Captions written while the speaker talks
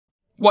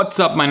What's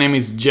up, my name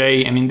is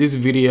Jay, and in this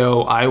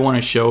video I want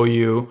to show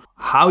you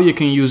how you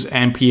can use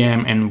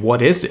NPM and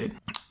what is it.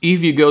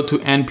 If you go to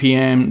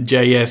npmjs.com,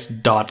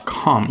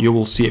 you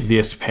will see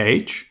this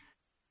page,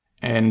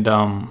 and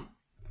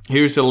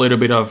here's a little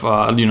bit of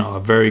a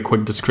very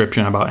quick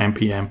description about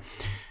NPM.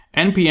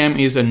 NPM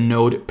is a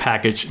node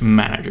package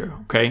manager,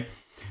 okay?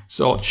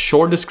 So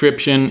short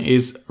description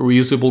is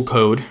reusable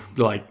code.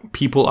 Like,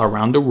 people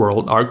around the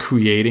world are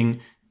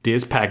creating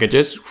these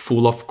packages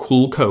full of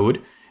cool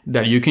code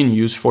that you can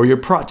use for your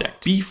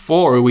project.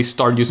 Before we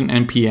start using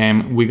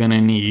NPM, we're gonna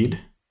need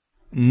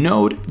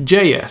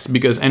Node.js,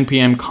 because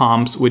NPM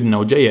comes with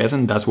Node.js,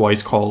 and that's why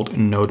it's called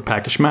Node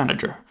Package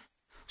Manager.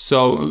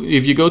 So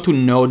if you go to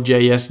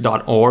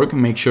nodejs.org,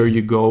 make sure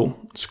you go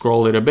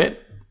scroll a little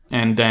bit,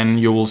 and then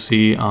you will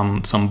see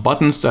some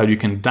buttons that you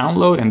can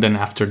download, and then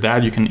after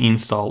that you can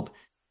install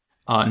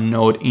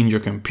Node in your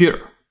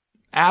computer.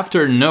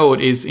 After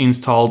Node is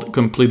installed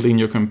completely in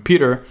your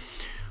computer,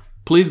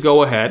 please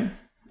go ahead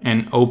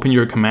and open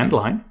your command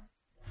line.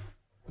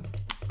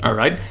 All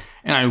right,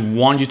 and I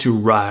want you to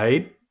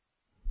write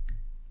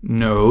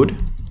node-v.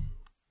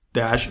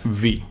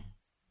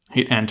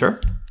 Hit enter.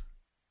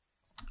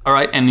 All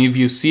right, and if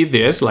you see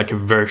this like a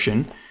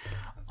version,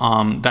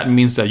 that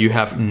means that you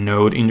have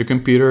Node in your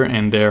computer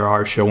and they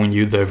are showing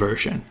you the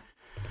version.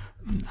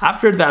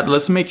 After that,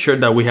 let's make sure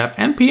that we have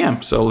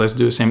NPM. So let's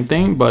do the same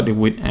thing, but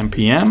with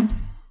npm-v,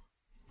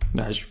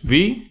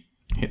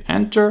 hit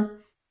enter.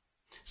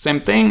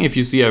 Same thing, if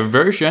you see a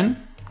version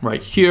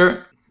right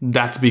here,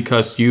 that's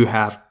because you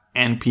have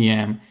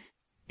NPM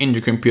in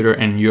your computer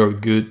and you're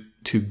good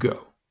to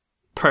go.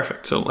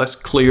 Perfect, so let's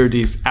clear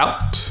these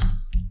out.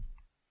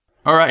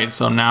 All right,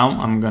 so now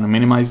I'm gonna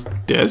minimize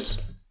this.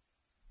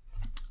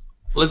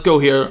 Let's go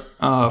here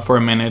for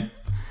a minute.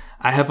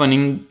 I have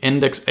an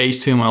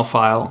index.html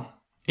file.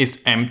 It's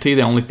empty.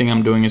 The only thing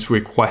I'm doing is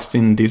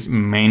requesting this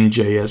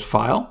main.js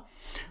file,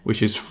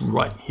 which is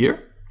right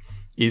here.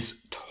 It's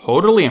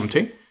totally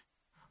empty.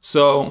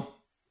 So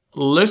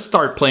let's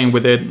start playing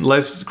with it.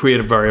 Let's create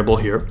a variable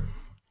here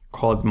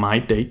called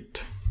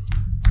myDate.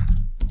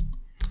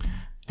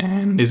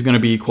 And it's going to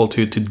be equal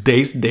to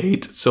today's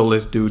date. So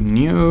let's do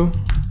new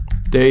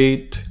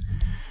date.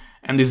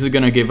 And this is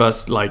going to give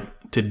us like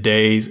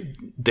today's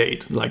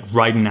date, like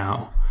right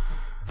now.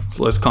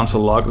 So let's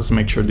console log. Let's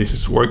make sure this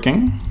is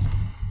working.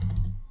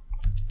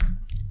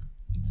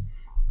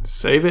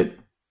 Save it.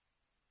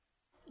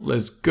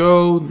 Let's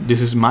go.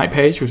 This is my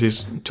page, which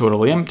is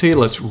totally empty.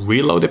 Let's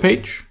reload the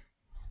page.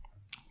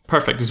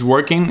 Perfect, it's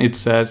working. It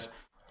says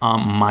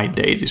my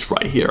date is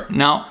right here.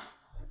 Now,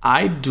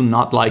 I do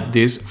not like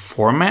this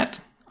format.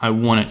 I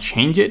want to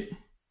change it.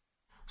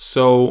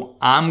 So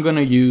I'm going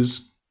to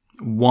use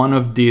one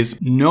of these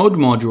node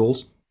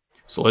modules.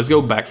 So let's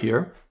go back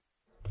here.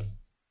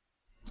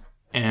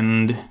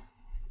 And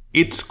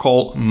it's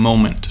called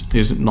moment.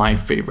 This is my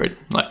favorite.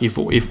 Like if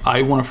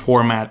I want to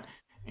format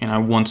and I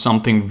want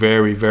something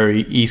very,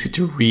 very easy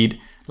to read,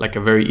 like a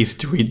very easy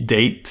to read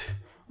date,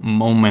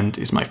 moment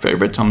is my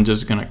favorite. So I'm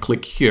just gonna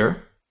click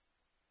here.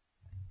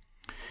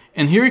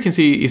 And here you can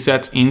see it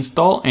says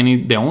install,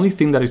 and the only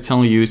thing that it's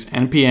telling you is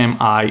npm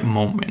I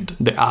moment.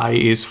 The I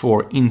is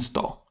for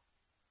install.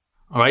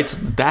 All right, so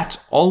that's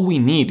all we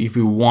need if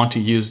we want to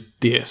use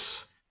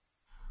this.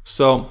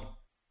 So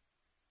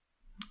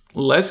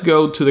let's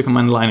go to the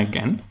command line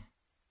again.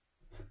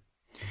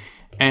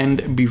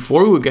 And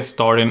before we get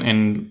started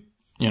and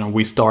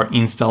we start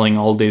installing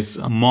all these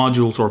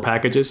modules or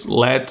packages,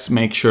 let's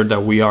make sure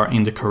that we are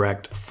in the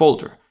correct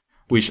folder,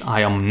 which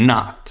I am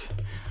not.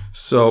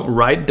 So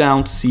write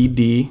down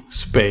cd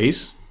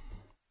space,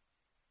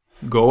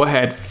 go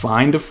ahead,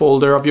 find the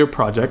folder of your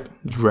project,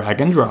 drag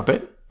and drop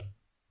it.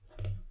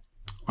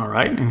 All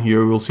right, and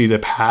here we'll see the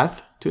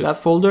path to that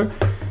folder.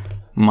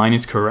 Mine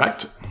is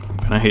correct. I'm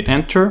gonna hit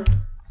enter.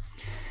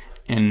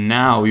 And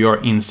now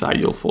you're inside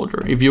your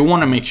folder. If you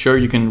wanna make sure,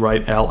 you can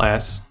write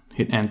ls,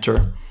 hit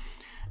enter.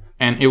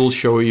 And it will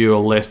show you a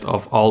list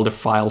of all the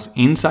files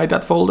inside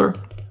that folder.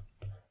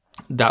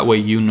 That way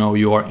you know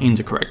you are in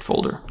the correct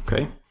folder,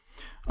 okay?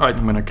 All right,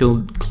 I'm gonna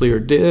clear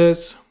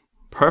this.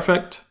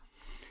 Perfect.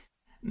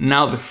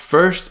 Now the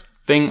first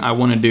thing I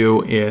wanna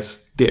do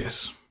is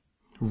this.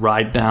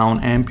 Write down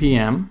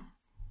npm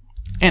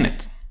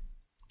init.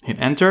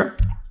 Hit enter.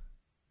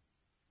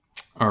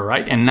 All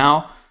right, and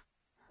now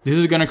this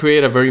is gonna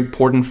create a very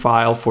important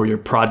file for your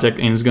project,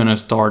 and it's gonna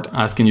start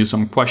asking you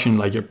some questions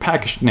like your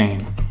package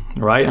name.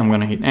 Right, I'm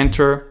gonna hit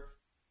enter.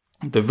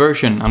 The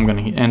version, I'm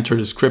gonna hit enter.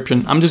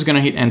 Description, I'm just gonna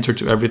hit enter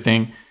to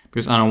everything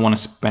because I don't want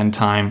to spend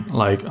time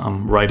like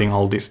writing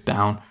all this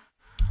down.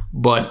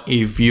 But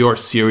if you're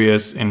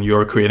serious and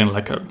you're creating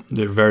like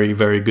the very,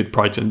 very good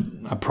project,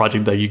 a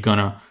project that you're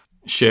gonna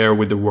share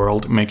with the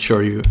world, make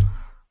sure you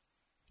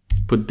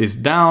put this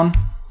down.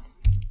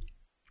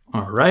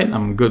 All right,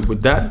 I'm good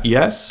with that.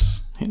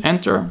 Yes, hit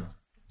enter.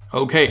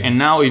 Okay, and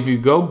now if you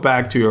go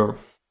back to your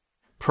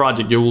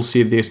project, you will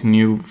see this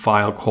new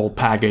file called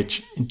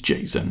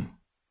package.json.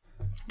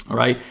 All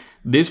right,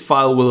 this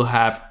file will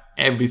have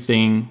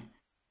everything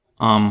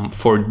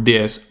for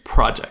this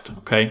project.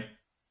 Okay,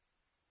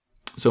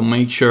 So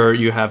make sure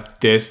you have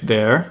this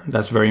there.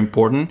 That's very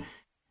important.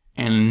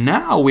 And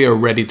now we are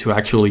ready to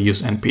actually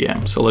use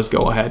NPM. So let's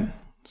go ahead.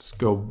 Let's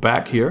go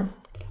back here.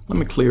 Let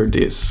me clear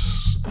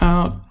this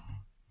out.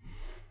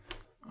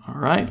 All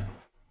right.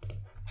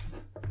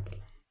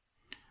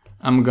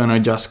 I'm gonna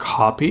just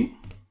copy.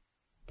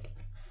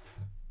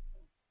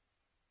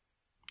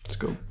 Let's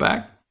go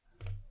back.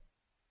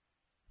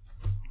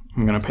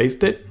 I'm gonna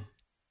paste it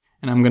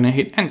and I'm gonna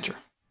hit enter.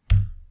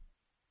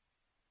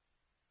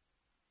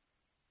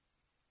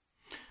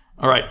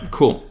 All right,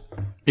 cool.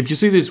 If you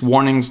see these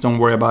warnings, don't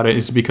worry about it.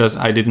 It's because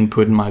I didn't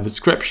put in my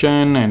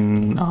description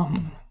and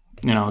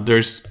you know,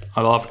 there's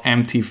a lot of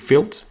empty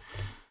fields.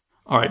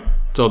 All right,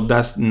 so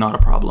that's not a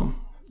problem.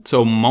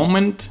 So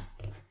moment,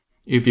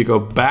 if you go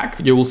back,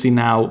 you will see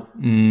now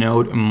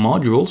node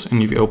modules.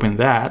 And if you open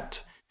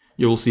that,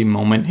 you will see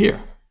moment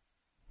here,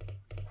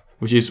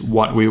 which is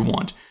what we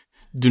want.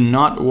 Do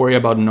not worry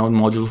about node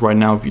modules right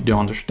now if you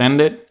don't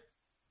understand it.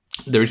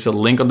 There is a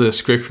link on the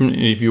description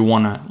if you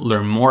want to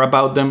learn more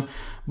about them,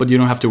 but you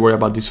don't have to worry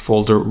about this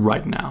folder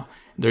right now.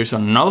 There's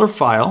another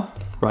file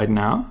right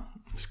now.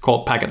 It's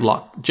called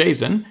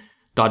packet.json,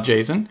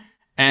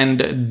 and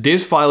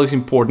this file is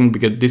important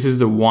because this is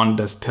the one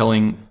that's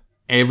telling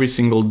every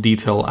single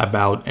detail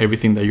about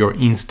everything that you're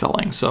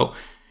installing. So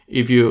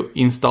if you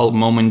install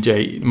moment,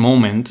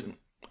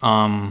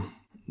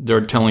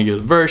 they're telling you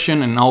the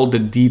version and all the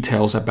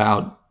details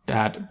about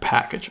that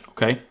package,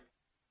 okay?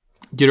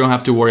 You don't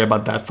have to worry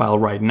about that file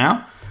right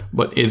now,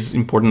 but it's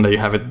important that you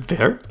have it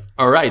there.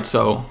 All right,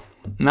 so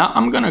now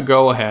I'm gonna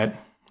go ahead.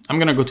 I'm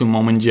gonna go to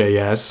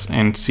moment.js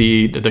and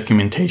see the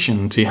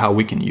documentation, see how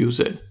we can use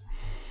it.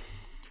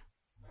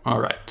 All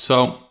right,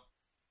 so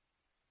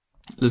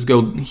let's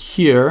go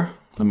here.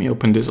 Let me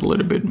open this a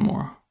little bit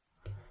more.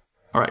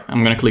 All right,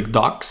 I'm gonna click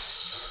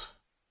docs,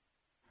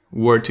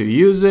 where to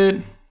use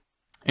it.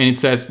 And it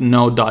says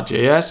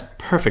node.js.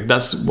 Perfect,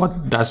 that's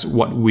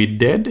what we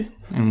did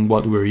and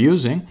what we're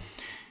using.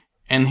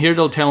 And here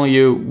they'll tell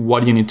you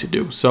what you need to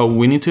do. So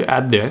we need to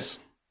add this,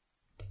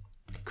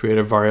 create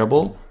a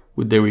variable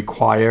with the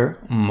require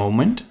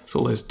moment.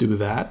 So let's do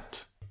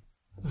that.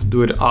 Let's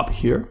do it up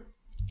here.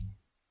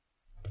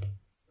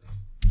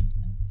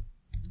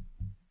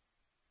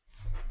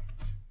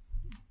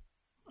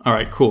 All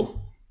right,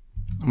 cool.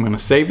 I'm gonna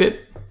save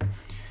it.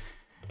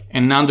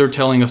 And now they're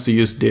telling us to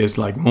use this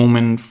like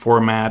moment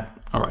format.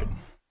 All right.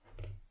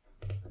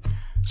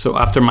 So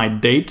after my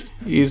date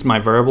is, my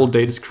variable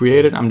date is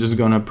created, I'm just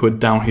gonna put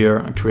down here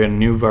and create a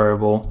new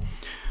variable.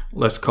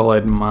 Let's call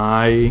it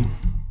my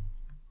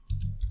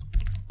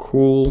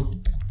cool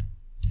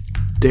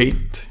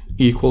date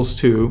equals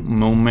to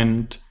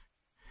moment.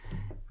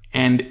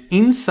 And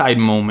inside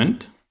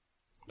moment,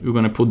 we're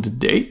gonna put the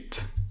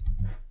date.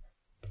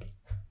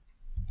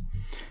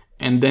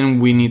 And then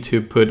we need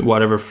to put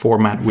whatever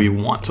format we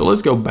want. So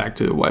let's go back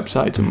to the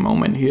website to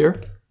moment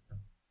here.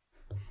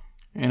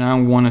 And I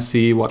want to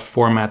see what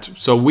formats.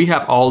 So we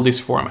have all these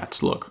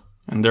formats, look,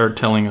 and they're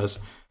telling us,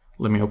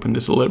 let me open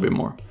this a little bit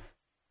more.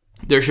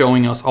 They're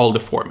showing us all the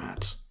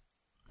formats,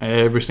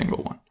 every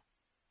single one.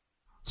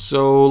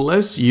 So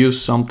let's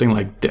use something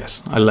like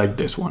this. I like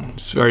this one.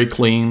 It's very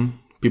clean.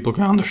 People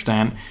can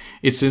understand.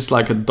 It's just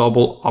like a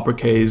double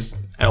uppercase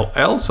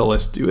LL. So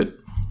let's do it.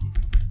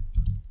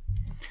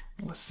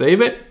 Let's save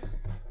it.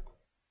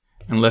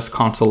 And let's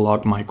console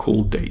log my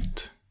cool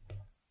date.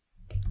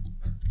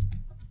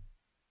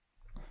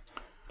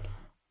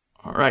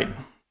 All right,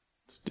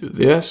 let's do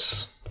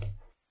this.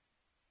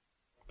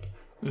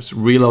 Let's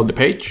reload the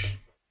page.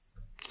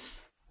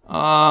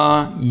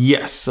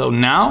 Yes, so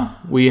now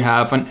we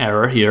have an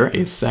error here.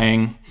 It's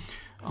saying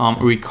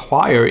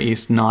require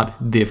is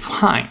not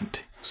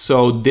defined.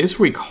 So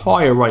this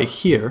require right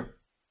here,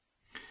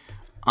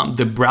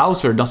 the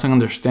browser doesn't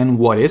understand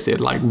what is it,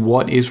 like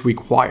what is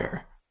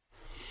require.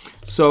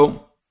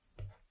 So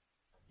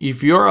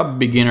if you're a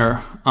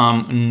beginner,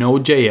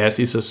 Node.js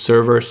is a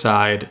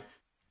server-side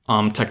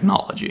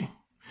technology.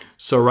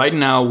 So right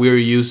now we're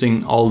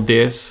using all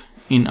this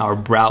in our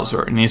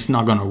browser and it's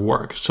not gonna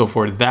work. So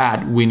for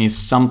that, we need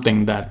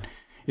something that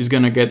is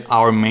gonna get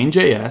our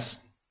main.js,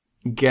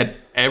 get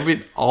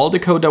all the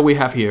code that we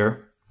have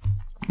here,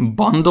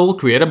 bundle,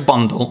 create a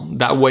bundle.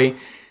 That way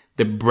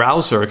the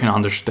browser can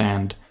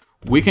understand.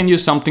 We can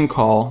use something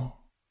called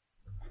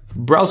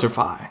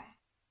Browserify,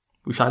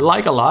 which I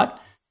like a lot.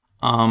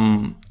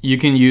 You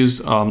can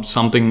use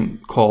something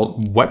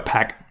called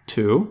Webpack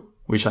 2,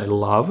 which I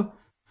love.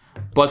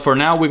 But for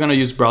now, we're gonna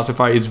use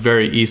Browserify. It's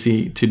very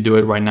easy to do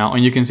it right now.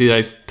 And you can see that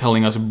it's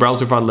telling us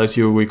Browserify lets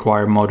you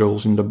require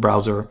modules in the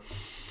browser.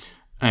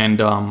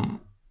 And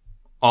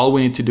all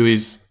we need to do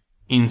is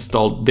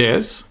install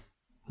this,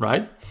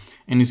 right?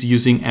 And it's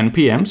using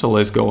NPM. So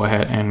let's go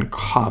ahead and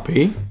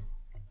copy,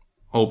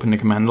 open the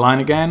command line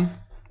again,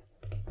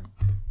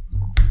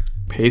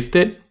 paste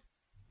it.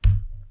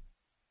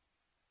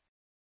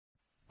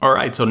 All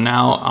right, so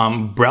now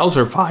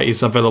Browserify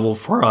is available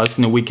for us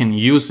and we can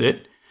use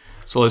it.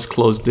 So let's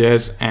close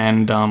this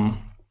and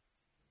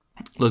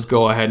let's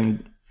go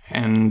ahead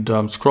and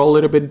scroll a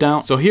little bit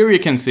down. So here you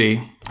can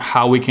see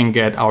how we can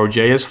get our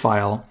JS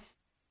file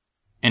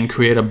and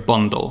create a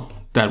bundle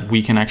that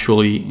we can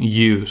actually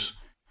use.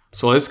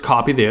 So let's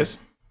copy this.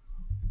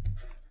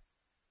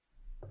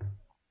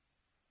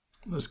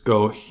 Let's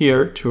go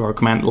here to our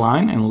command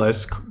line and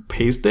let's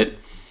paste it.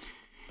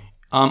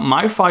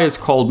 My file is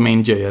called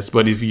main.js,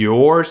 but if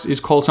yours is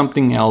called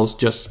something else,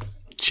 just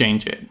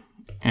change it.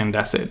 And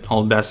that's it.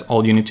 That's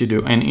all you need to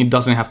do. And it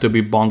doesn't have to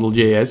be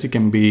bundle.js. It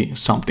can be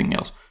something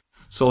else.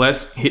 So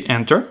let's hit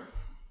enter.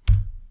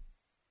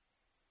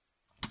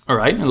 All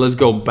right, and let's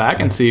go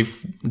back and see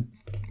if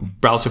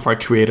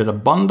Browserify created a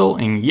bundle.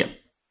 And yep,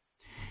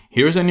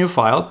 here's a new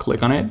file.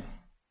 Click on it,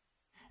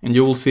 and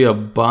you will see a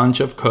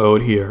bunch of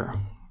code here.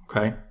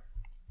 Okay.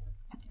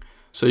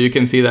 So you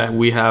can see that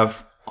we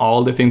have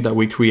all the things that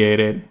we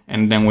created,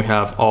 and then we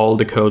have all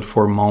the code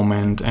for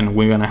Moment, and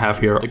we're gonna have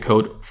here the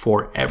code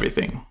for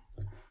everything.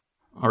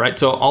 All right,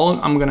 so all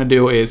I'm gonna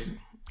do is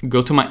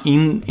go to my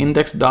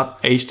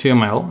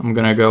index.html. I'm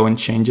gonna go and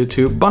change it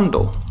to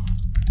bundle.js.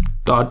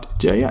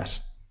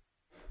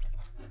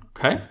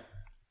 Okay.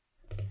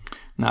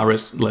 Now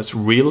let's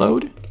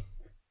reload.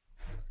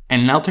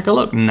 And now take a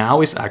look. Now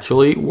it's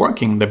actually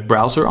working. The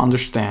browser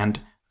understands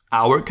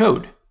our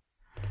code.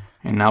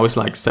 And now it's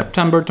like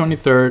September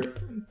 23rd,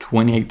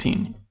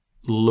 2018.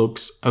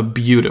 Looks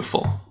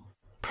beautiful.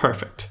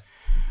 Perfect.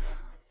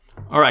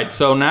 All right,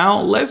 so now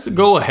let's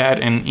go ahead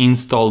and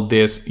install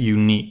this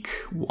unique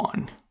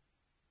one.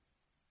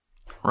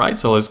 All right,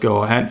 so let's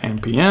go ahead,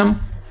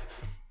 NPM.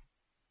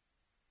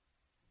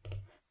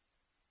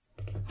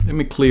 Let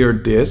me clear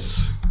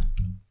this.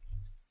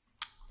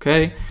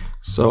 Okay,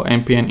 so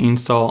NPM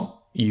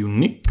install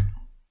unique.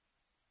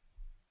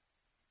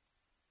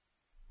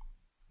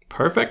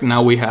 Perfect,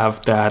 now we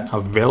have that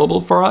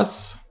available for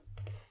us.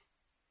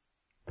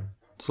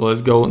 So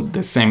let's go,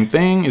 the same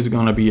thing is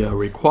gonna be a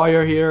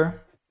require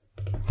here.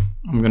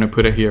 I'm gonna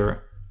put it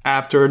here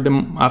after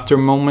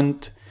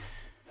Moment.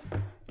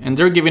 And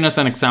they're giving us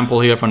an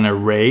example here of an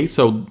array.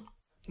 So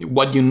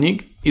what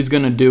unique is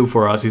gonna do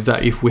for us is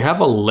that if we have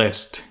a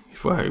list,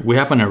 if we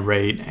have an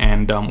array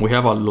and we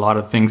have a lot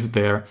of things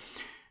there,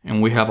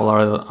 and we have a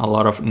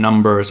lot of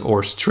numbers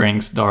or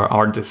strings that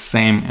are the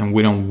same and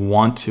we don't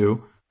want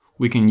to,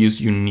 we can use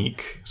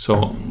unique.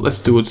 So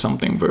let's do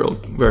something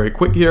very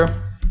quick here.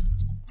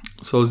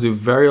 So let's do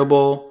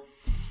variable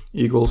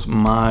equals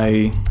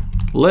my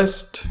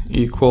list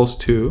equals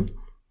to,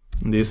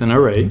 this is an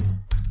array.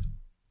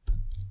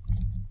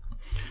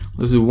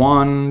 Let's do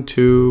 1,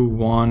 2,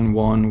 1,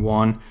 1,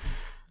 1.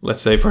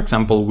 Let's say, for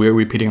example, we're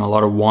repeating a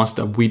lot of ones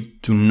that we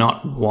do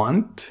not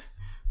want.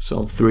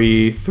 So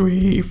 3,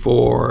 3,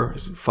 4,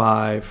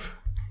 5,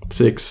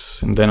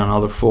 6, and then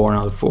another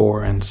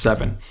 4, and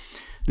 7.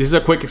 This is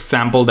a quick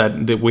example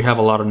that we have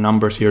a lot of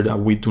numbers here that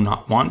we do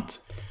not want,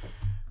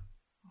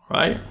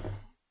 right?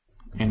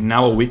 And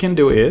now what we can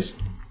do is,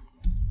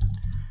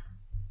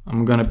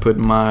 I'm gonna put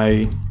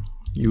my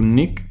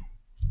unique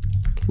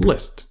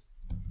list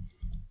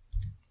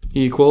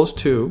equals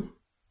to,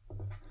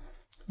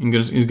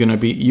 is gonna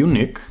be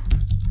unique.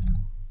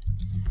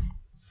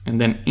 And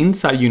then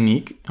inside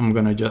unique, I'm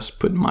gonna just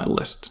put my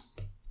list,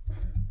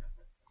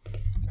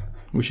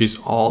 which is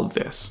all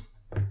this.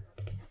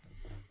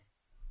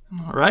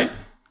 All right,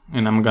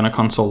 and I'm gonna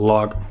console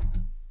log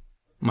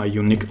my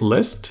unique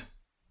list.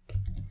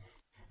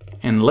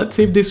 And let's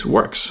see if this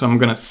works. So I'm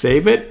gonna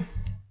save it.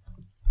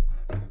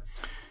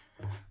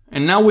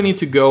 And now we need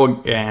to go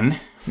again,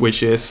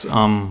 which is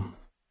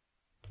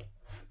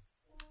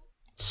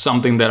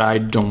something that I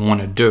don't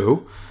wanna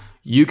do.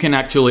 You can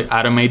actually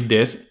automate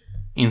this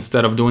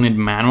instead of doing it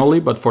manually,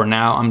 but for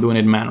now I'm doing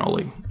it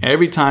manually.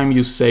 Every time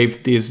you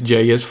save this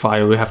JS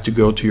file, you have to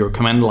go to your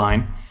command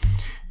line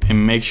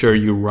and make sure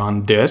you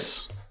run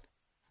this.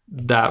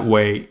 That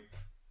way,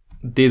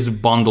 this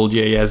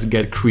bundle.js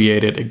get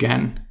created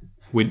again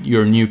with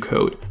your new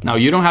code. Now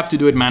you don't have to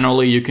do it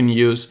manually. You can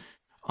use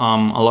a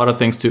lot of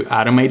things to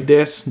automate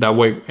this. That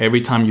way,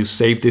 every time you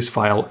save this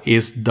file,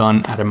 is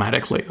done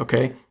automatically,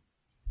 okay?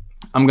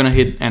 I'm gonna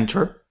hit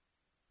enter.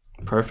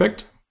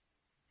 Perfect.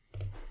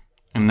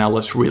 And now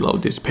let's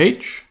reload this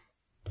page.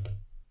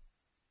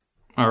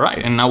 All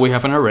right, and now we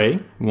have an array,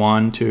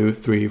 1, 2,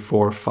 3,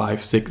 4,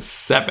 5, 6,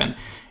 7.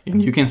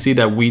 And you can see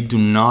that we do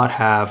not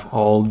have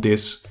all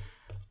this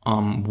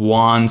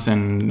ones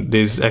and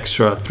this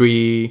extra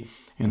 3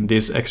 and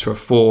this extra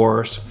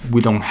 4s.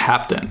 We don't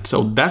have them.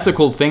 So that's the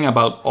cool thing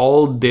about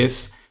all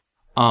this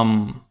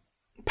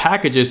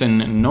packages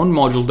and node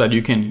modules that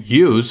you can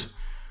use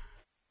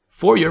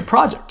for your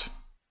project.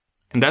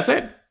 And that's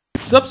it.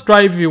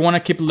 Subscribe if you want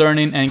to keep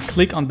learning, and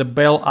click on the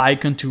bell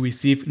icon to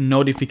receive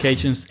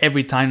notifications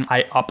every time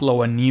I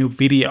upload a new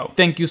video.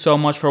 Thank you so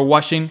much for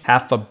watching.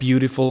 Have a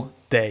beautiful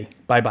day.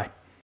 Bye bye.